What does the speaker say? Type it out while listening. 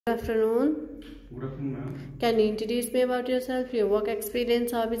Good afternoon. Good afternoon, ma'am. Can you introduce me about yourself, your work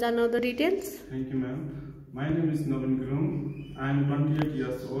experience, hobbies and other details? Thank you, ma'am. My name is Nabin Gurung. I am 28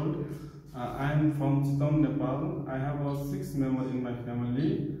 years old. I am from Chittagong, Nepal. I have 6 members in my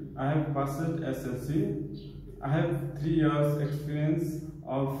family. I have passed SLC. I have 3 years experience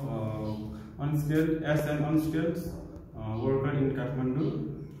of unskilled as an unskilled worker in Kathmandu.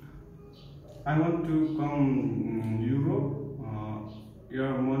 I want to come Europe,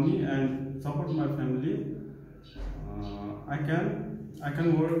 earn money and support my family. I can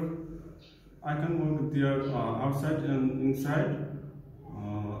work there outside and inside.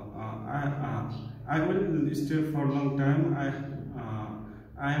 I will stay for a long time.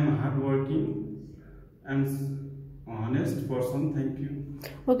 I am a hardworking and honest person. Thank you.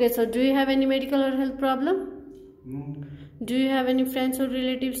 Okay, so do you have any medical or health problem? No. Do you have any friends or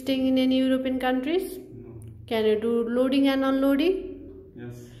relatives staying in any European countries? No. Can you do loading and unloading?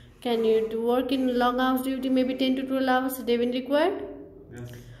 Yes. Can you do work in long hours duty, maybe 10 to 12 hours a day when required?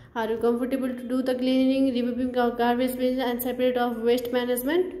 Yes. Are you comfortable to do the cleaning, removing of garbage bins and separate of waste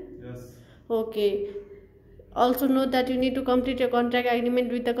management? Yes. Okay. Also note that you need to complete your contract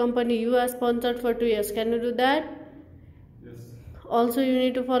agreement with the company you are sponsored for 2 years. Can you do that? Yes. Also you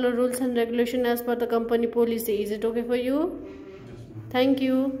need to follow rules and regulation as per the company policy. Is it okay for you? Yes, ma'am. Thank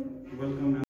you. Welcome.